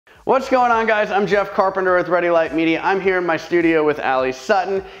What's going on, guys? I'm Jeff Carpenter with Ready Light Media. I'm here in my studio with Ali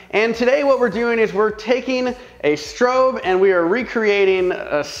Sutton, and today what we're doing is we're taking a strobe and we are recreating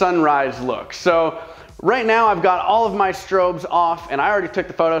a sunrise look. So right now I've got all of my strobes off and I already took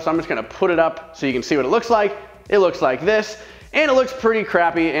the photo, so I'm just gonna put it up so you can see what it looks like. It looks like this, and it looks pretty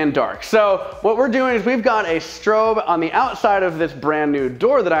crappy and dark. So what we're doing is we've got a strobe on the outside of this brand new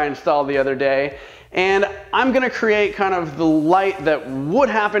door that I installed the other day, and I'm gonna create kind of the light that would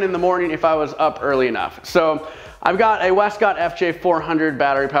happen in the morning if I was up early enough. So I've got a Westcott FJ400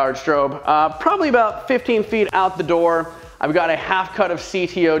 battery powered strobe, probably about 15 feet out the door. I've got a half cut of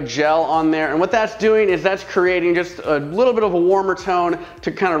CTO gel on there, and what that's doing is that's creating just a little bit of a warmer tone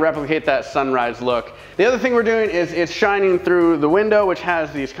to kind of replicate that sunrise look. The other thing we're doing is it's shining through the window, which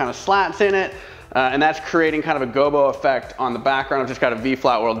has these kind of slats in it. And that's creating kind of a gobo effect on the background. I've just got a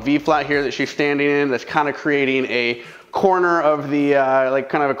V-flat world V-flat here that she's standing in that's kind of creating a corner of the, like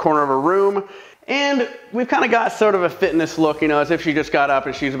kind of a corner of a room. And we've kind of got sort of a fitness look, you know, as if she just got up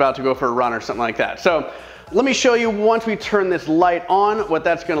and she's about to go for a run or something like that. So let me show you once we turn this light on what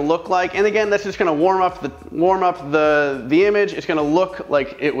that's gonna look like. And again, that's just gonna warm up the image. It's gonna look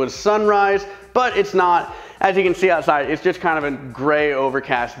like it was sunrise, but it's not. As you can see outside, it's just kind of a gray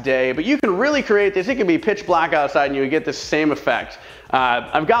overcast day, but you can really create this. It can be pitch black outside and you would get the same effect.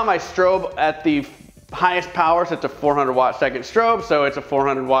 I've got my strobe at the highest power, so it's a 400 watt second strobe, so it's a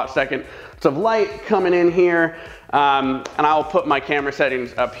 400 watt second of light coming in here. And I'll put my camera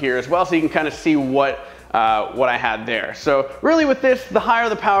settings up here as well so you can kind of see what I had there. So really with this, the higher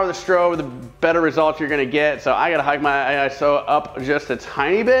the power of the strobe, the better results you're gonna get. So I gotta hike my ISO up just a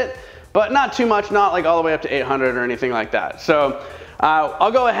tiny bit, but not too much, not like all the way up to 800 or anything like that. So I'll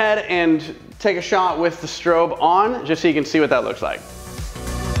go ahead and take a shot with the strobe on just so you can see what that looks like.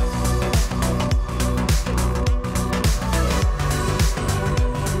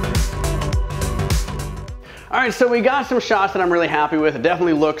 All right, so we got some shots that I'm really happy with. It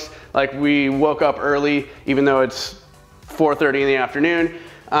definitely looks like we woke up early, even though it's 4:30 in the afternoon.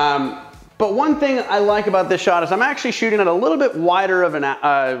 But one thing I like about this shot is I'm actually shooting at a little bit wider of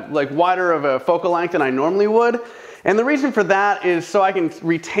wider of a focal length than I normally would. And the reason for that is so I can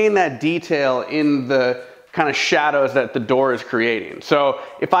retain that detail in the kind of shadows that the door is creating. So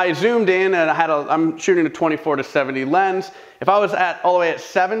if I zoomed in and I'm shooting a 24-70 lens, if I was all the way at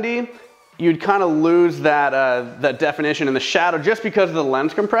 70, you'd kind of lose that definition in the shadow just because of the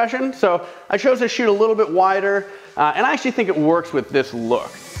lens compression. So I chose to shoot a little bit wider, and I actually think it works with this look.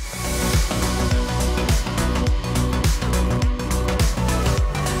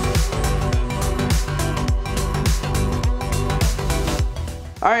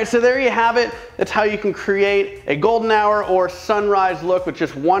 All right, so there you have it. That's how you can create a golden hour or sunrise look with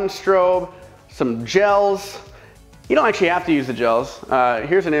just one strobe, some gels. You don't actually have to use the gels.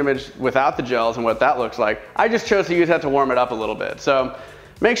 Here's an image without the gels and what that looks like. I just chose to use that to warm it up a little bit. So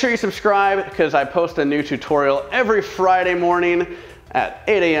make sure you subscribe because I post a new tutorial every Friday morning at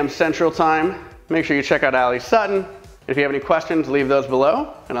 8 a.m. Central Time. Make sure you check out Ali Sutton. If you have any questions, leave those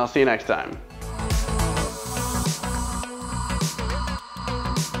below, and I'll see you next time.